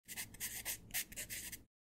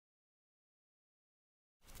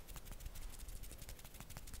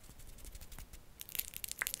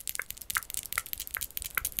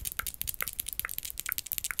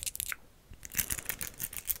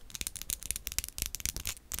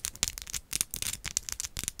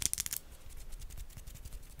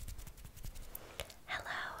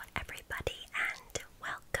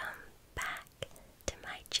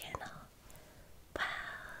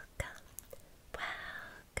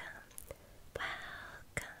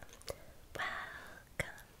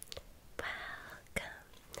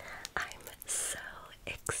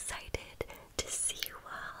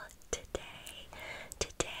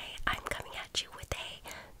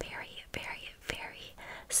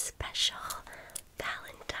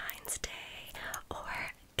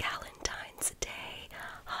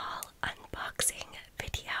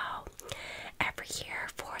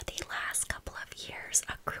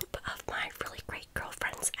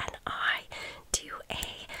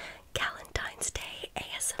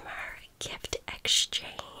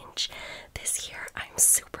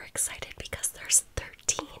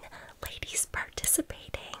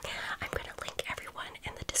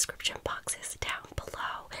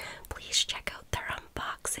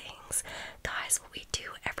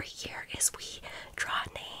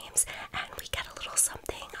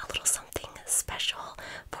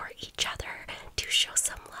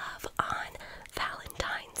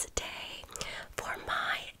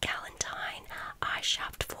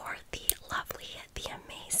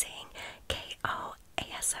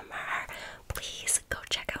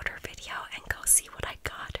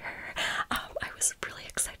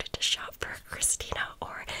Christina,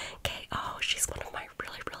 or KO. She's one of my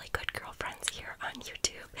really, really good girlfriends here on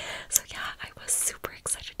YouTube. So yeah, I was super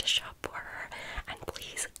excited to shop for her, and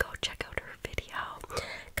please go check out her video.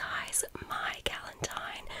 Guys, my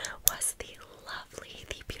Galentine was the lovely,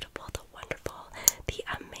 the beautiful, the wonderful, the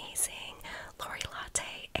amazing Lori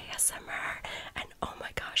Latte ASMR. And oh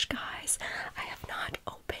my gosh, guys, I have not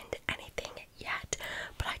opened anything yet,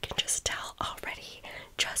 but I can just tell already,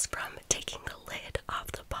 just from taking the lid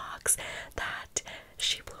off the box, that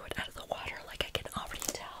she blew it out of the water. Like, I can already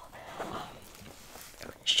tell.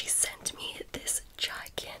 She sent me this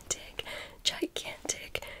gigantic,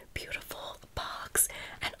 beautiful box,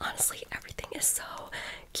 and honestly, everything is so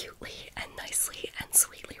cutely and nicely and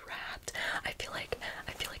sweetly wrapped. I feel like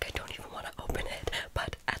I don't even want to open it,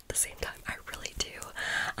 but at the same time, I really do.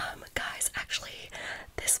 Guys, actually,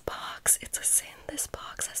 this box, it's a sin. This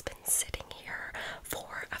box has been sitting here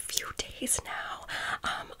for a few days now.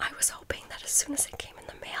 I was hoping that as soon as it came in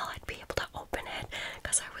the mail, I'd be able to open it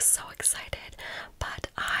because I was so excited. But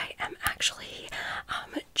I am actually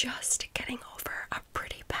just getting over a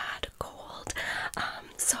pretty bad cold.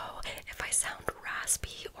 So if I sound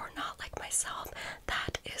raspy or not like myself,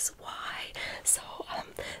 that is why. So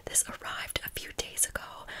this arrived a few days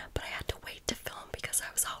ago, but I had to wait to film because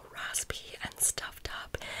I was all raspy and stuffed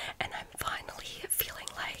up, and I'm finally feeling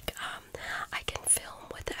like I can film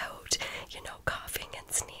without, you know, coughing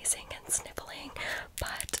and sneezing and sniffling.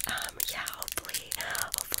 But yeah, hopefully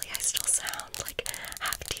I still sound like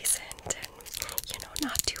half decent and, you know,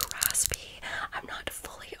 not too raspy. I'm not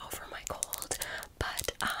fully over my cold,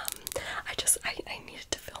 but I needed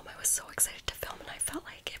to film. I was so excited to film, and I felt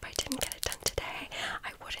like if I didn't get it done today,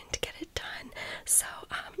 I wouldn't get it done. So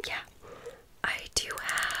yeah, I do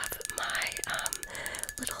have my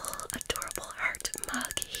little adorable heart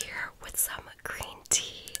mug here with some green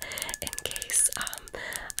tea in case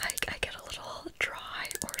I get a little dry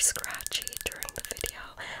or scratchy during the video.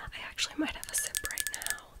 I actually might have a sip right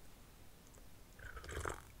now.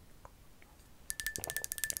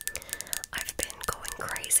 I've been going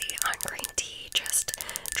crazy on green tea, just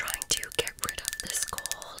trying to get rid of this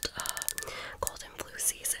cold and flu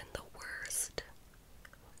season, the worst.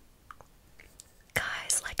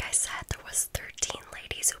 Guys, like I said, there was 13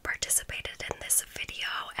 ladies who participated in this video,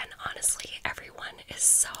 and honestly, everyone is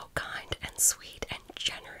so kind and sweet and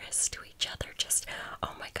generous to each other. Just,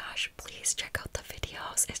 oh my gosh, please check out the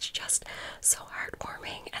videos. It's just so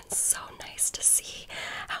heartwarming and so nice to see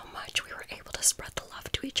how much we were able to spread the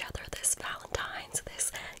love to each other this Valentine's,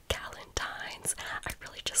 this Galentine's. I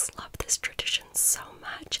really just love this tradition so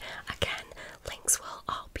much. Again, links will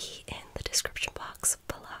all be in the description box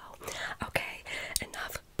below. Okay,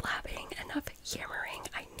 enough blabbing, enough yammering.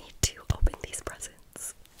 I need to open these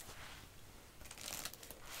presents.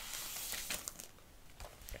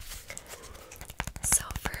 So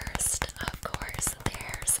first, of course,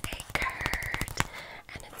 there's a card,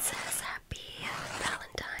 and it says Happy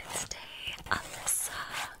Valentine's Day, Alyssa.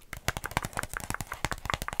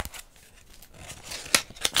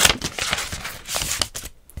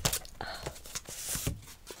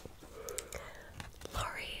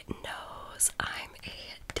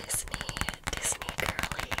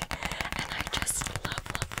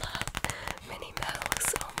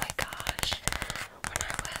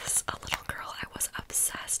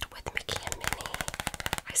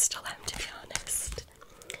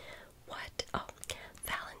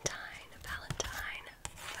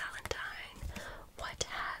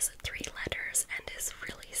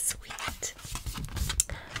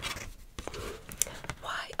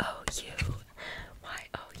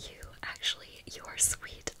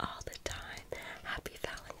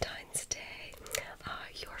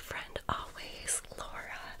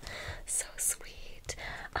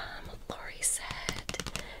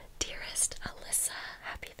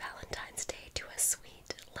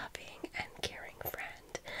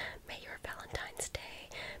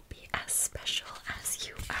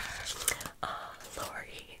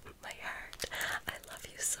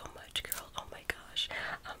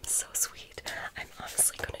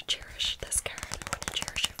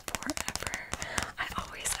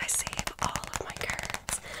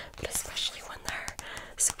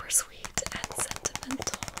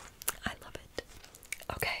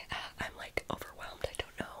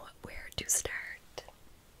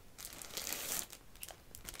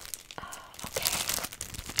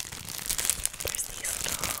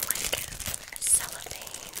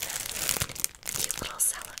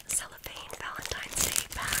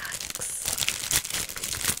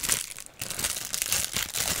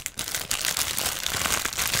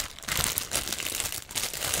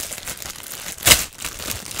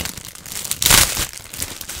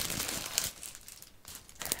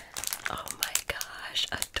 gosh,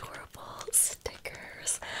 adorable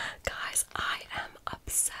stickers. Guys, I am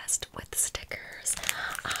obsessed with stickers.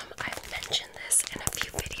 I've mentioned this in a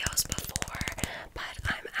few videos before, but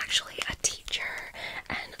I'm actually a teacher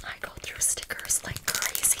and I go through stickers like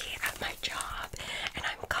crazy at my job, and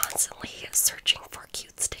I'm constantly searching for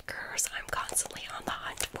cute stickers. I'm constantly on the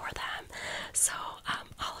hunt for them. So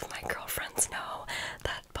all of my girlfriends know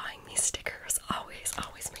that buying me stickers always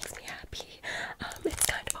makes me happy. It's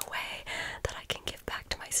kind of a way that I can give back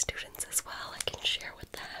to my students as well. I can share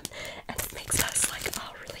with them, and it makes us like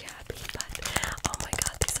all really happy. But oh my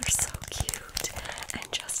god, these are so cute,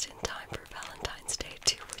 and just in time for Valentine's Day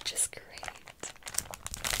too, which is great.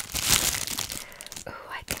 Ooh,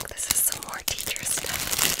 I think this is some more teacher stuff.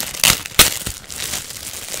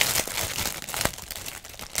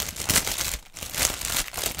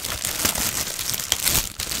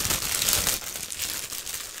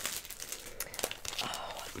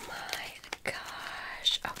 Oh my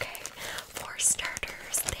gosh. Okay, for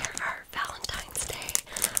starters, there are Valentine's Day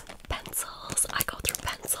pencils. I go through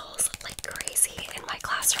pencils like crazy in my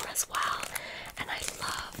classroom as well, and I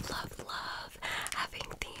love having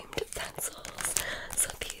themed pencils. So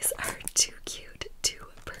these are too cute, too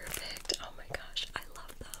perfect. Oh my gosh, I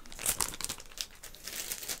love them.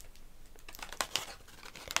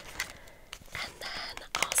 And then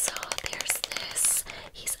also there's this.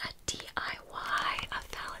 He's a DIY, a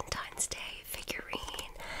Valentine's Day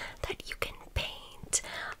figurine that you can paint.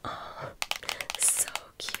 Oh, so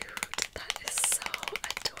cute. That is so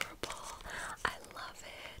adorable. I love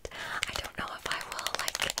it. I don't know if I will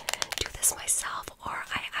like do this myself, or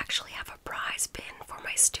I actually have a prize bin for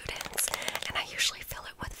my students, and I usually fill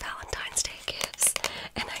it with Valentine's Day gifts,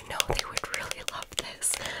 and I know they would really love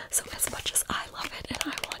this. So as much as I love it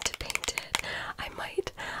and I want to paint it, I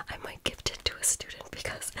might gift it to a student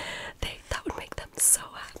because that would make them so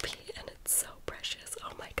happy, and it's so precious.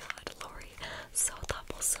 Oh my god, Lori, so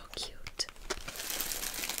thoughtful, so cute.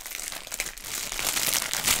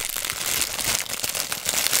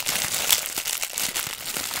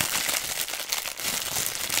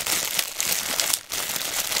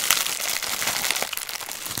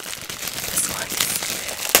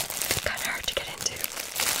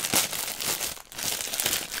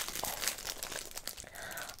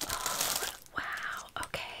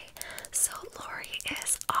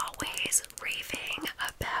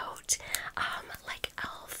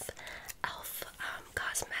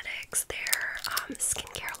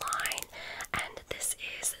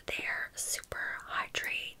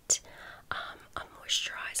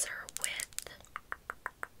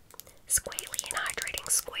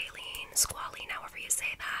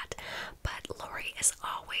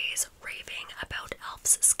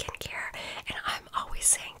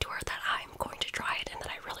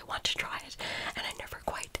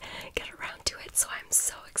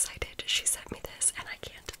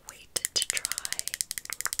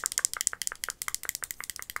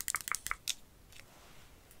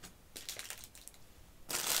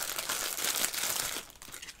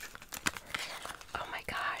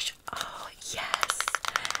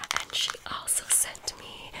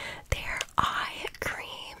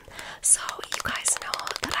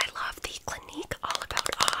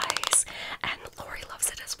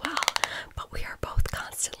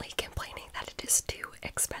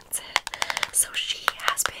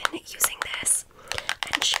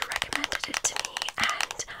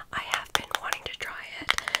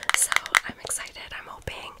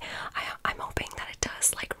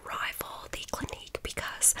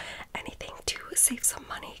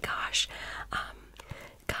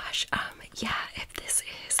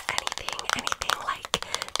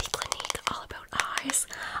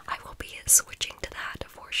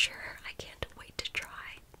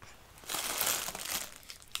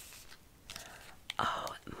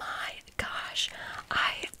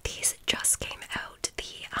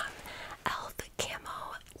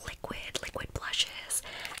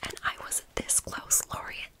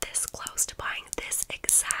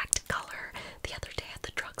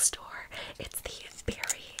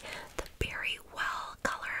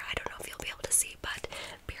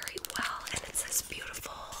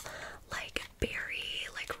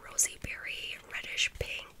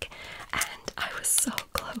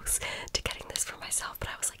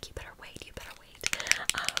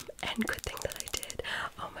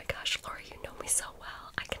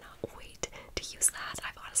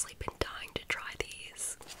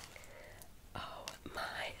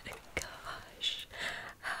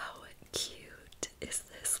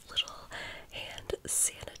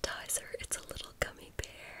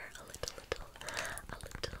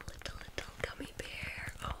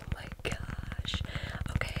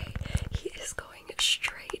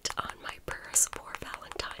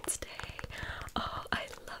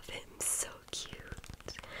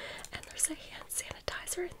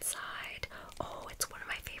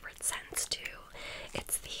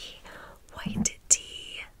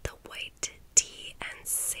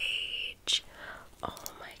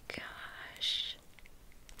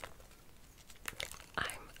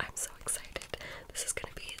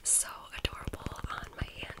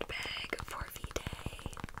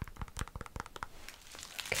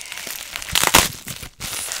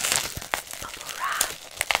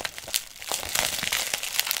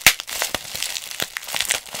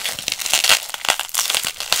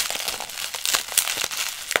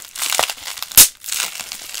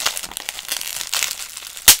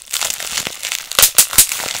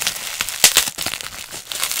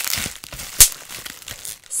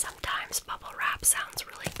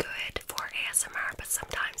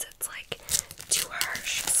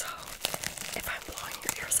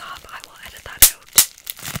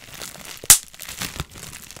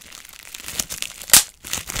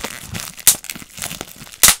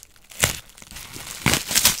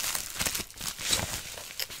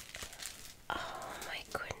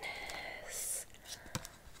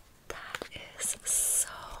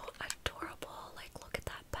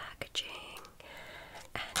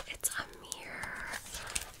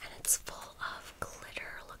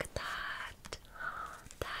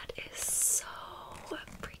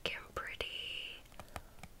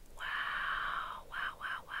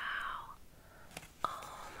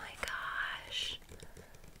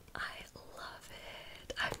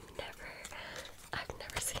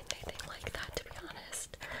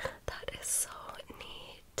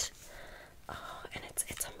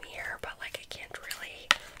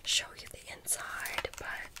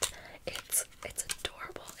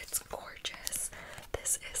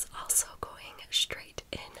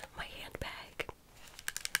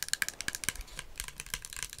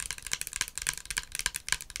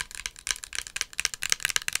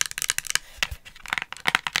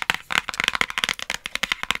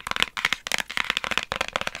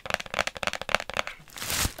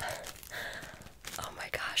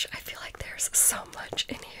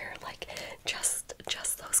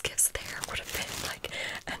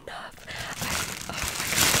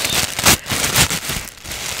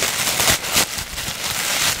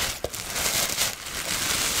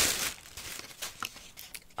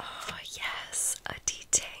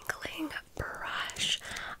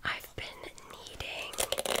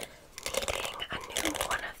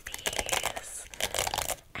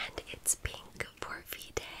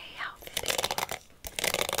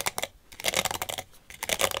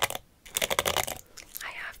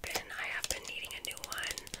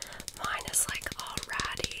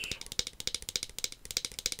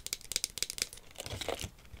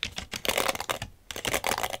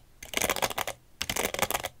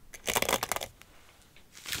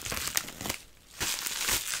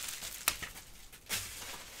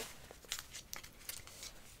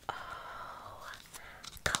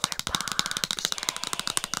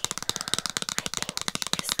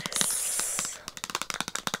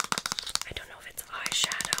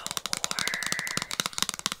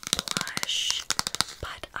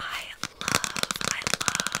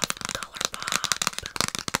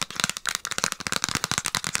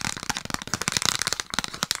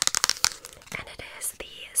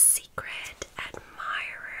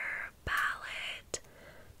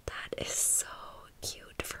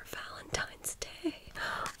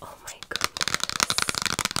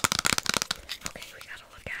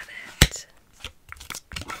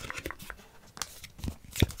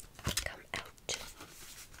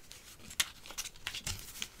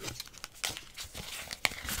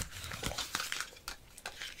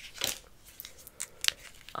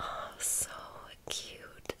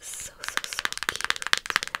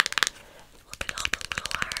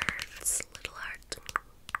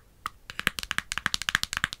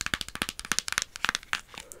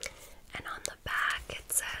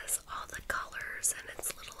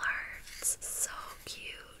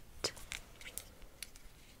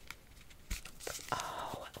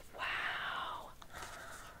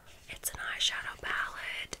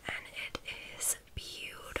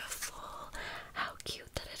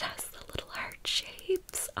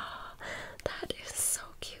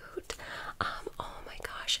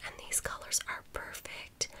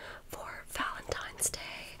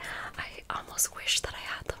 that I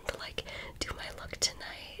had them to like do my look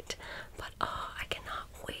tonight. But oh, I cannot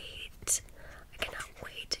wait. I cannot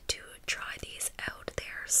wait to try these out.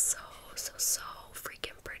 They're so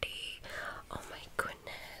freaking pretty. Oh my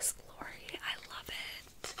goodness, Lori, I love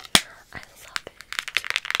it. I love it.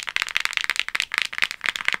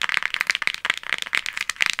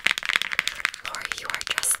 Lori, you are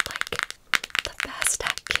just like the best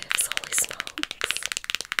at gifts, holy smokes.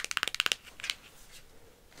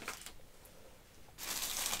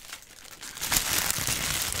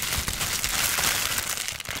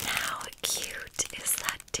 And how cute is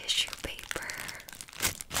that tissue paper?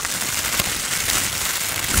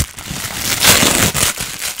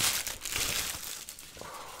 Ooh,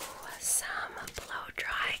 some blow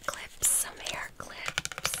dry clips, some hair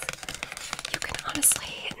clips. You can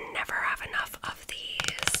honestly never have enough of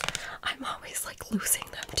these. I'm always like losing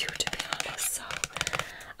them too, to be honest, so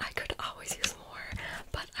I could always use more.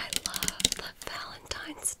 But I love the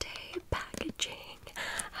Valentine's Day packaging.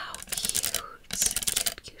 How cute,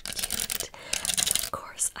 cute, cute, cute. And of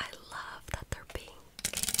course, I love that they're pink.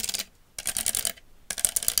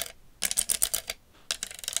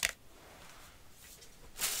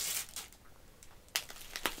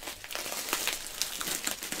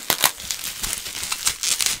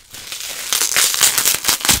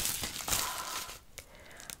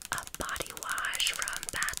 A body wash from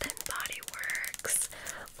Bath and Body Works.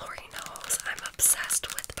 Lori knows I'm obsessed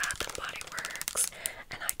with Bath and Body Works,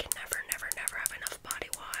 and I can never have enough body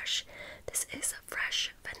wash. This is a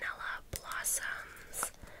fresh vanilla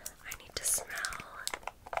blossoms. I need to smell.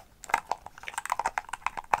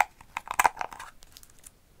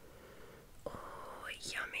 Oh,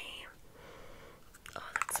 yummy. Oh,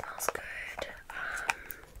 that smells good.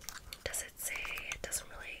 Does it say? It doesn't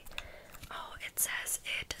really. Oh, it says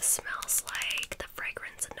it smells like the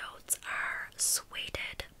fragrance notes are suede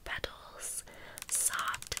petals,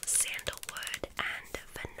 soft sandalwood, and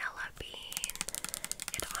vanilla bean.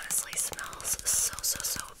 It honestly smells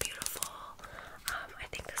so beautiful. I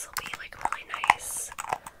think this will be like really nice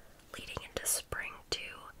leading into spring too.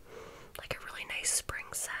 Like a really nice spring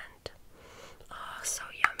scent. Oh, so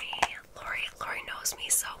yummy. Lori knows me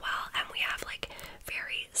so well, and we have like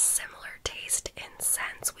very similar taste in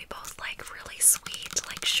scents. We both like really sweet,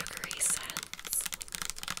 like sugary scents.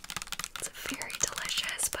 It's very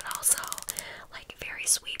delicious, but also like very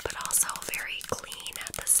sweet, but also very clean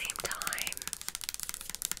at the same time.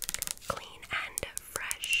 Clean and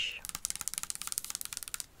fresh.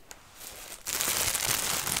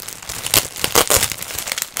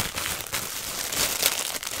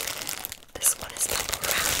 This one is bubble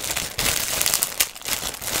wrap.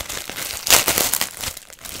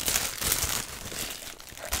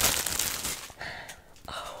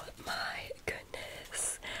 Oh my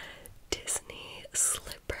goodness. Disney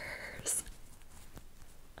slippers.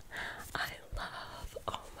 I love,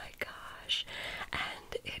 oh my gosh.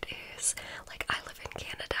 And it is, like, I live in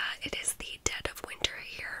Canada. It is the dead of winter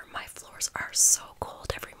here. My floors are so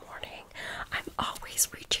cold every morning. I'm always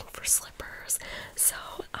reaching for slippers. So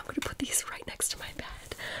I'm gonna put these right next to my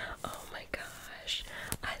bed. Oh my gosh.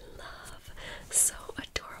 I love, so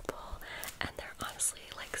adorable. And they're honestly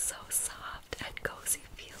like so soft and cozy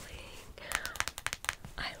feeling.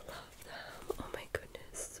 I love them. Oh my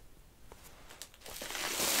goodness.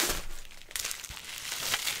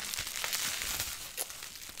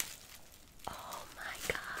 Oh my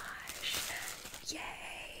gosh.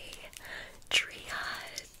 Yay. Tree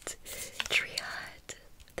Hut. Tree Hut.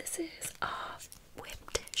 This is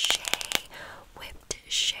whipped shea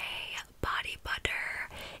body butter.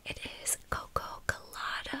 It is Coco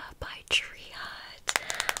Colada by Tree Hut.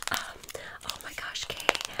 Oh my gosh, Kay.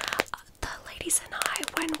 The ladies and I,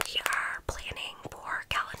 when we are planning for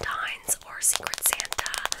Galentine's or Secret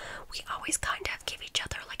Santa, we always kind of give each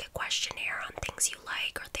other like a questionnaire on things you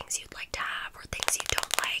like or things you'd like to have or things you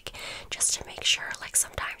don't like, just to make sure, like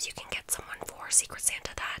sometimes you can get someone for Secret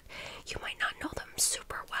Santa that you might not know them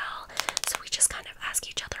super well. So we just kind of ask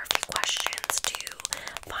each other a few questions to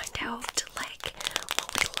find out like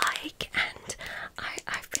what we like. And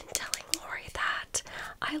I've been telling Lori that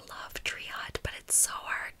I love Tree Hut, but it's so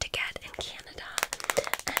hard to get in Canada.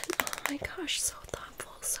 And oh my gosh, so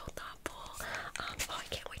thoughtful, so thoughtful. Oh, I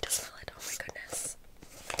can't wait to smell it. Oh my goodness.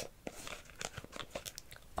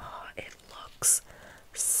 Oh, it looks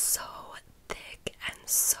so thick and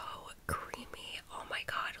so creamy. Oh my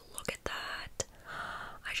god, look at that.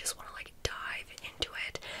 I just want to like dive into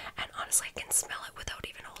it. And honestly, I can smell it without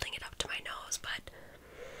even holding it up to my nose, but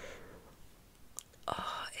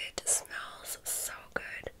oh, it smells so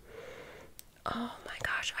good. Oh my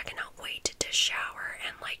gosh, I cannot wait to shower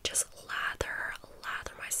and like just lather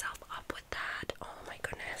myself up with that. Oh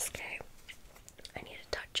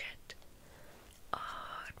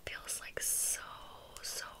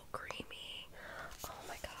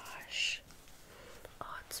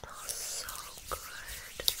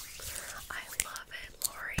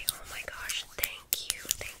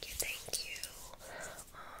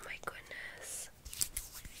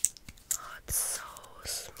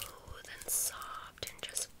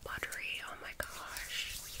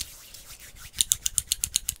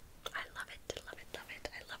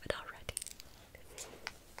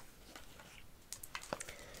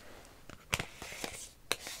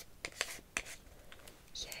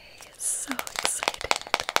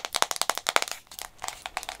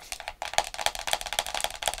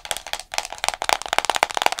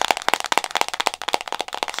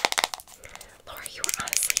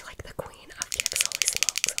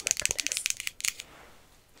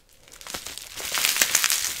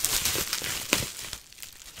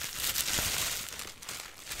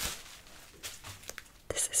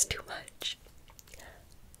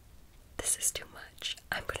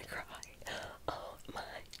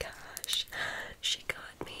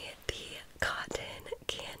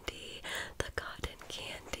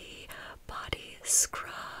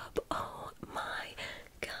scrub. Oh my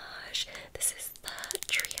gosh. This is the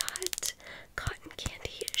Triad Cotton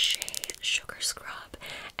Candy Shea Sugar Scrub,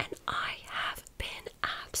 and I have been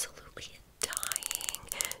absolutely dying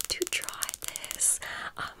to try this.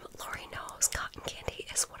 Lori knows cotton candy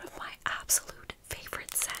is one of my absolute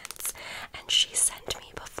favorite scents, and she sent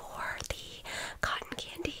me before the cotton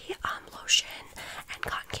candy lotion and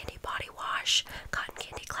cotton candy body wash, cotton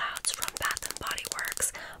candy clouds from Bath and Body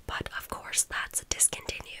Works, but of course that's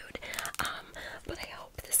discontinued. But I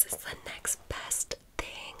hope this is the next best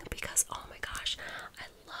thing, because oh my gosh, I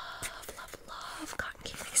love cotton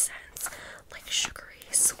candy scents, like sugary,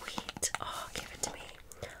 sweet. Oh, give it to me.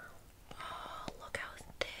 Oh, look how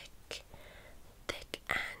thick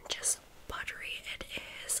and just buttery it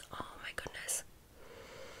is. Oh my goodness.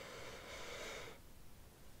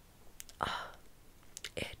 Oh,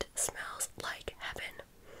 it smells like heaven.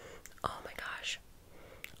 Oh my gosh.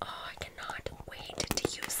 Oh, I cannot wait to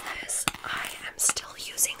use this. I am still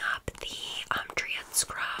using up the Triad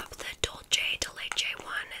scrub, the Dolce de Leche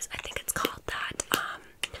one, I think it's called that,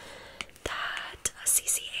 that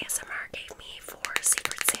CC ASMR gave me for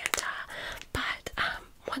Secret Santa. But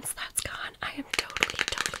once that's gone, I am totally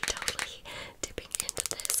dipping into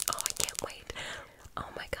this. Oh, I can't wait. Oh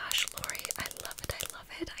my gosh, Lori, I love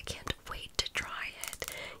it. I can't wait to try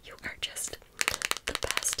it. You are just the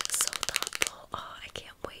best, so thoughtful. Oh, I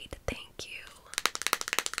can't wait. Thank you.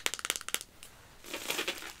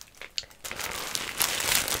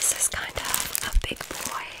 This is kind of a big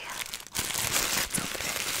boy. Let's open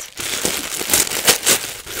it.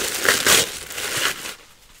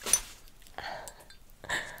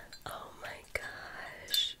 Oh my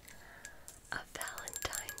gosh. A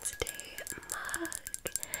Valentine's Day mug.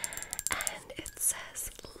 And it says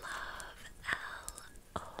love,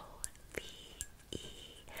 Love.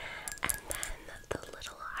 And then the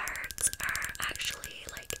little hearts are actually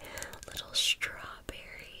like little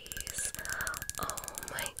strawberries. Oh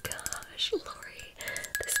my gosh, Lori,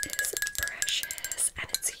 this is precious, and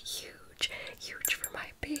it's huge for my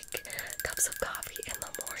big cups of coffee in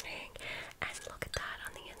the morning. And look at that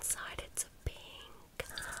on the inside, it's pink.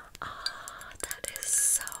 Ah, that is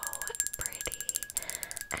so pretty,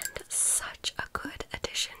 and such a good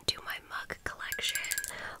addition to my mug collection.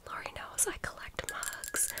 Lori knows I collect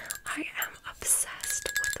mugs. I am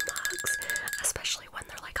obsessed with mugs, especially when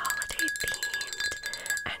they're like holiday themed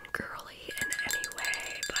and girly in any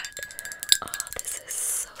way. But oh, this is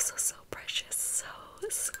so precious, so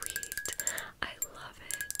sweet. I love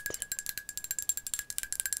it.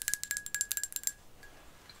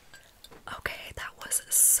 Okay, that was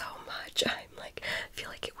so much. I'm like, feel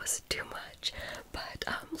like it was too much. But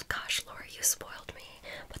gosh, Laura, you spoiled me.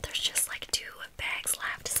 But there's just like 2 bags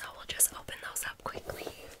left, so we'll just open those up quickly.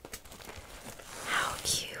 How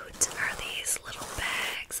cute are these little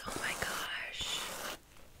bags? Oh my gosh.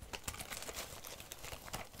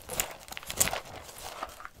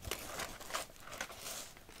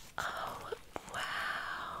 Oh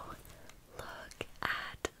wow. Look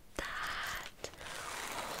at that.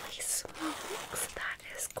 Holy smokes, that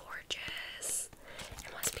is gorgeous.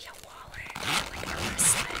 It must be a wallet, like a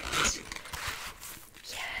wristlet.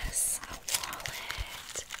 Yes, a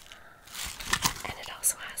wallet. And it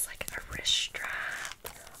also has like a wrist strap.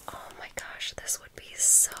 Oh my gosh, this would be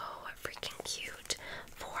so freaking cute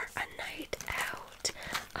for a night out.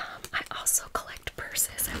 I also collect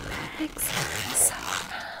purses and bags, so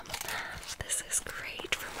this is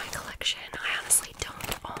great for my collection. I honestly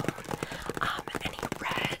don't own any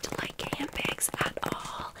red like handbags at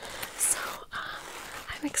all, so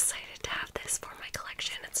I'm excited to have this for my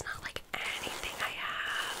collection. It's not like anything I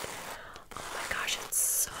have. Oh my gosh,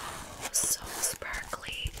 it's so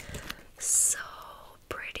sparkly, so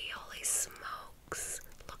pretty. Holy smokes,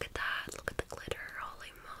 look at that, look at the glitter.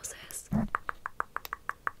 Holy Moses.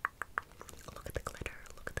 Look at the glitter,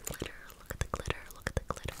 look at the glitter, look at the glitter, look at the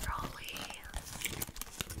glitter.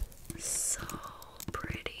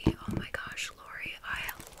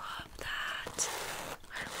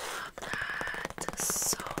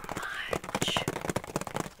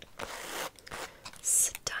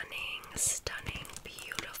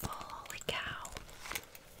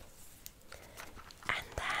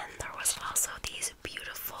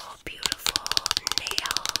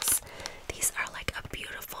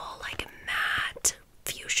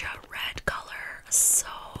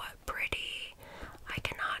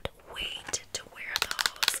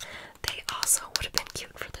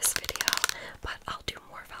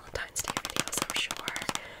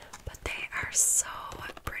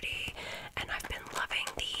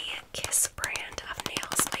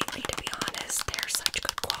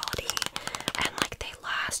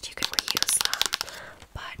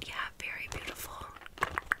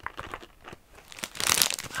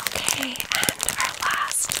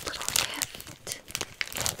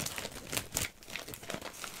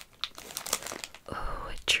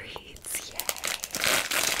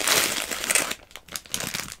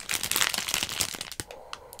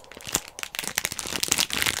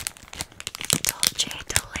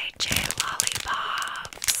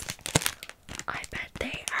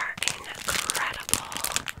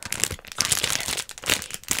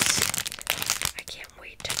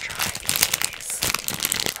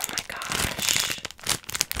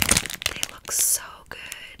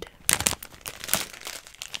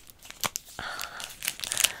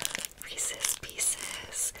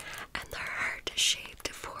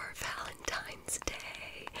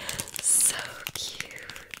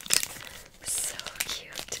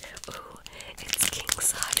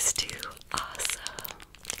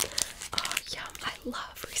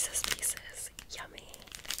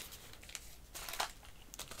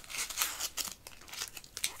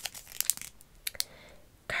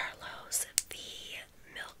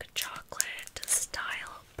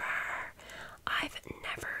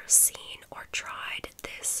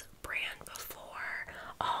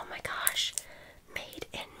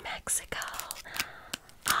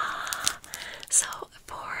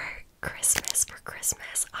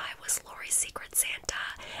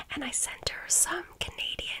 I sent her some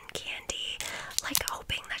Canadian candy, like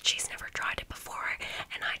hoping that she's never tried it before,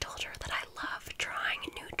 and I told her that I love trying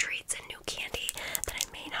new treats and new candy that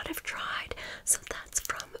I may not have tried. So that's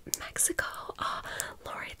from Mexico. Oh,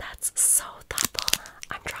 Lori, that's so thoughtful.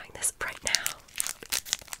 I'm trying this right now.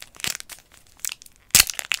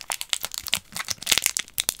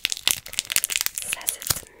 Says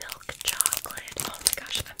it's milk chocolate. Oh my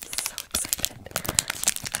gosh, I'm so excited.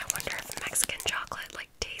 I wonder if Mexican chocolate like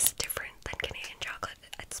tastes different than Canadian chocolate.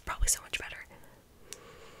 It's probably so much better.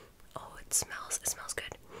 Oh, it smells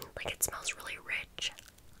good. Like it smells really rich.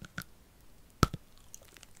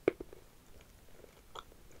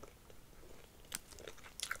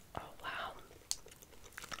 Oh wow.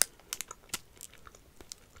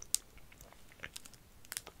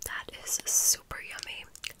 That is super yummy.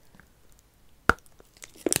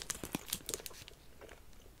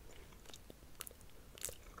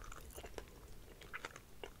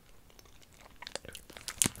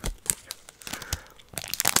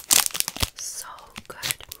 So good.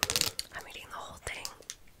 I'm eating the whole thing.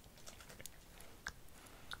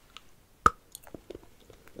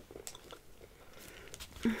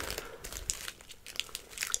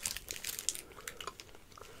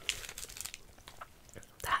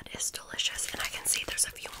 That is delicious, and I can see there's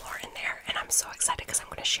a few more in there, and I'm so excited because I'm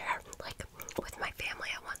going to share, like, with my family.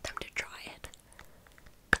 I want them to try it.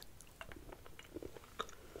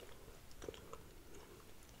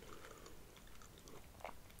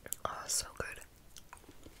 Oh, so good.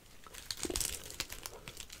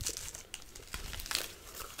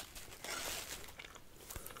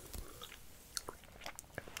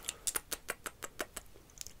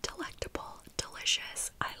 Delectable,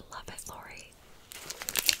 delicious. I love it, Lori.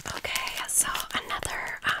 Okay, so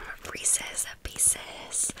another Reese's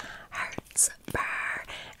Pieces Hearts bar,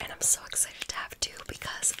 and I'm so excited to have two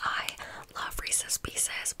because I love Reese's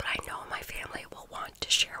Pieces, but I know my family will want to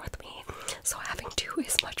share with me, so having two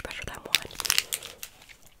is much better than one.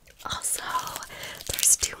 Also,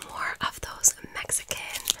 there's two more of those Mexican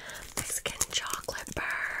chocolate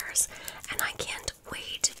bars, and I can't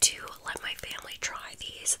wait to let my family try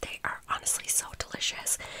these. They are honestly so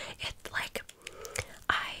delicious. It like,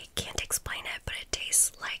 I can't explain it, but it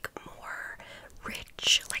tastes like more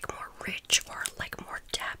rich or like more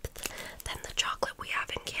depth than the chocolate we have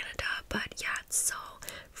in Canada. But yeah, it's so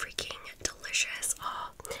freaking delicious.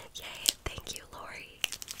 Oh, yay. Thank you, Lori.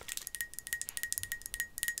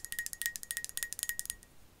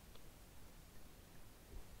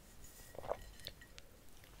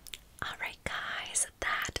 Alright guys,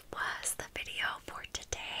 that was the video for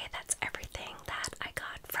today. That's everything that I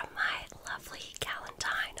got from my lovely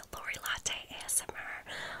Galentine Lori Latte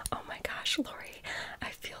ASMR. Oh my gosh, Lori, I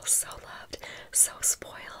feel so loved, so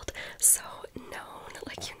spoiled, so known,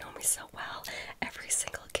 like you know me so well. Every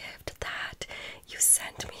single gift that you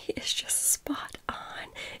sent me is just spot on.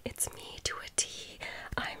 It's me to a T.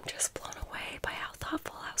 I'm just blown away by how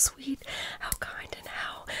thoughtful, how sweet, how kind, and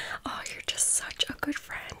how, oh, you're just such a good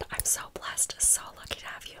friend. I'm so blessed, so lucky to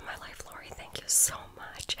have you in my life, Lori. Thank you so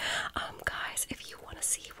much. Guys, if you want to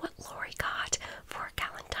see what Lori got for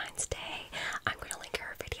Galentine's Day, I'm going to link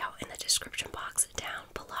her video in the description box down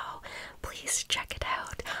below. Please check it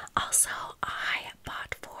out. Also, I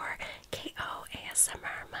bought for KO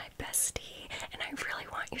ASMR, my bestie, and I really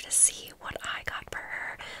want you to see what I got for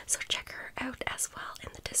her, so check her out as well in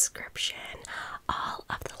the description. All